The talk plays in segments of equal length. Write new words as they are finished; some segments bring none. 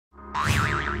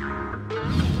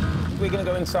we're going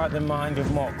to go inside the mind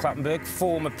of Mark Clattenburg,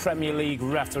 former Premier League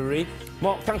referee.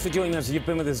 Mark, thanks for joining us. You've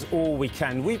been with us all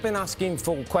weekend. We've been asking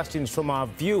for questions from our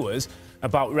viewers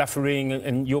about refereeing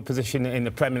and your position in the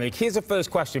Premier League. Here's the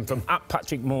first question from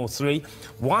 @PatrickMoore3.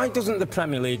 Why doesn't the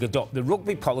Premier League adopt the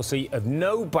rugby policy of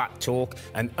no back talk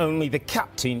and only the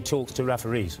captain talks to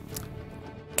referees?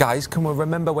 Guys, can we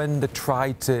remember when they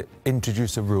tried to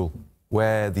introduce a rule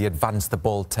where they advanced the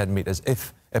ball 10 metres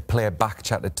if a player back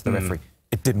chatted to the referee?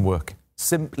 It didn't work.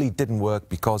 Simply didn't work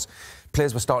because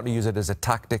players were starting to use it as a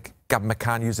tactic. Gavin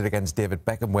McCann used it against David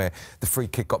Beckham, where the free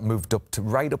kick got moved up to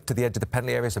right up to the edge of the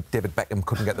penalty area, so David Beckham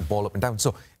couldn't get the ball up and down.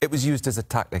 So it was used as a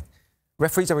tactic.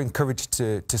 Referees are encouraged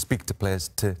to speak to players,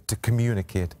 to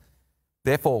communicate.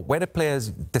 Therefore, when a player's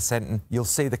dissenting, you'll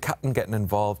see the captain getting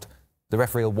involved. The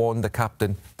referee will warn the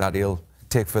captain that he'll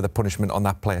take further punishment on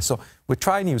that player. So we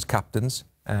try and use captains,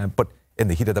 but in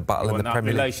the heat of the battle in the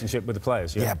Premier League, relationship with the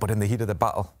players, yeah, but in the heat of the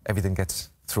battle, everything gets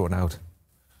thrown out.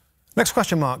 Next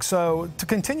question, Mark. So, to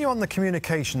continue on the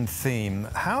communication theme,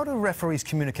 how do referees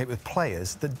communicate with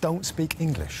players that don't speak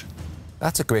English?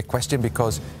 That's a great question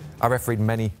because I refereed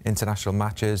many international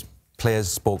matches.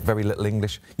 Players spoke very little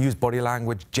English, used body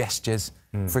language, gestures.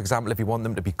 For example, if you want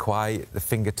them to be quiet, the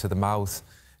finger to the mouth,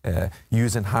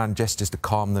 using hand gestures to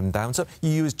calm them down. So you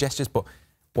use gestures, but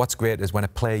what's great is when a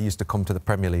player used to come to the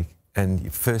Premier League and the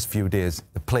first few days,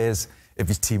 the players of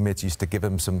his teammates used to give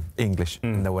him some English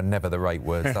and they were never the right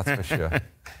words, that's for sure.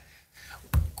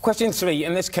 Question 3,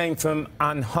 and this came from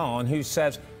Anne Hahn, who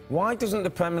says, why doesn't the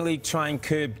Premier League try and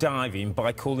curb diving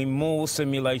by calling more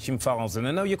simulation fouls? And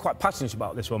I know you're quite passionate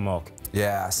about this one, Mark.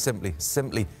 Yeah,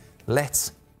 simply,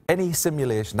 let's, any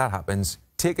simulation that happens,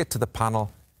 take it to the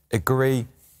panel, agree,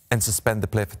 and suspend the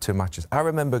player for 2 matches. I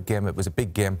remember a game, it was a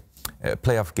big game, a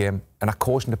playoff game, and I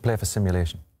cautioned the player for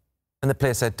simulation. And the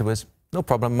player said to us, no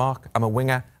problem, Mark, I'm a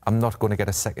winger, I'm not going to get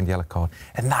a second yellow card.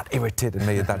 And that irritated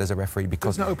me, that as a referee,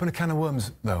 because... Doesn't that open a can of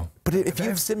worms, though? But if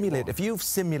you've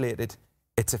simulated,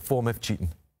 it's a form of cheating.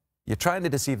 You're trying to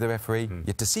deceive the referee,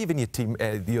 you're deceiving your team,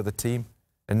 the other team,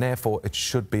 and therefore it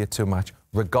should be a 2-match,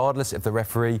 regardless if the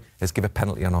referee has given a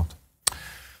penalty or not.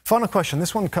 Final question.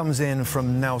 This one comes in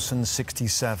from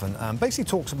Nelson67. Basically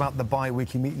talks about the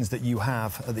bi-weekly meetings that you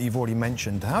have, that you've already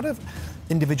mentioned. How do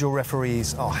individual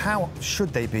referees, or how should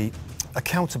they be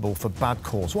accountable for bad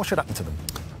calls? What should happen to them?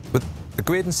 But the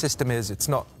grading system is, it's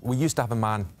not... We used to have a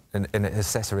man, an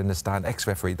assessor in the stand,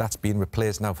 ex-referee. That's been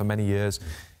replaced now for many years.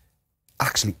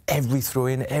 Actually, every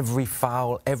throw-in, every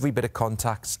foul, every bit of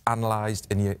contact's analysed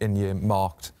and you're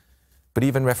marked. But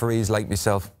even referees like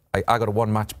myself, I got a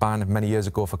 1-match ban many years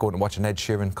ago for going to watch an Ed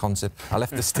Sheeran concert. I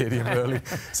left the stadium early,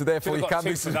 so therefore you can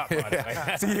be... So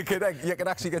you can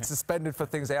actually get suspended for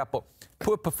things like that. But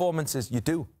poor performances, you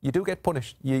do get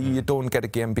punished. You don't get a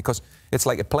game because it's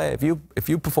like a player. If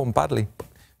you perform badly,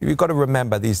 you've got to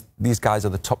remember these guys are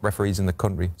the top referees in the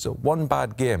country. So one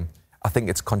bad game, I think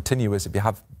it's continuous. If you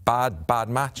have bad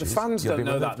matches... The fans don't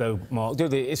know that, though, Mark, do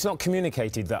they? It's not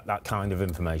communicated, that kind of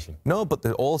information. No, but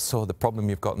also the problem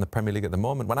you've got in the Premier League at the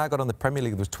moment. When I got on the Premier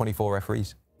League, there was 24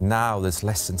 referees. Now there's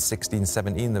less than 16,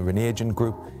 17. They're an agent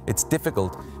group. It's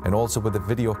difficult. And also with the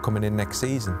video coming in next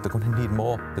season, they're going to need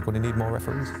more. They're going to need more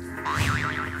referees.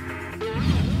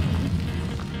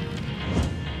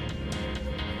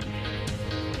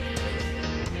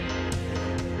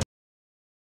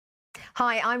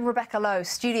 Hi, I'm Rebecca Lowe,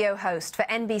 studio host for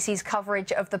NBC's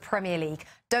coverage of the Premier League.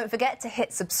 Don't forget to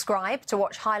hit subscribe to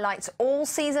watch highlights all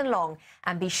season long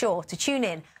and be sure to tune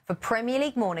in for Premier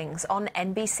League mornings on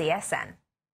NBCSN.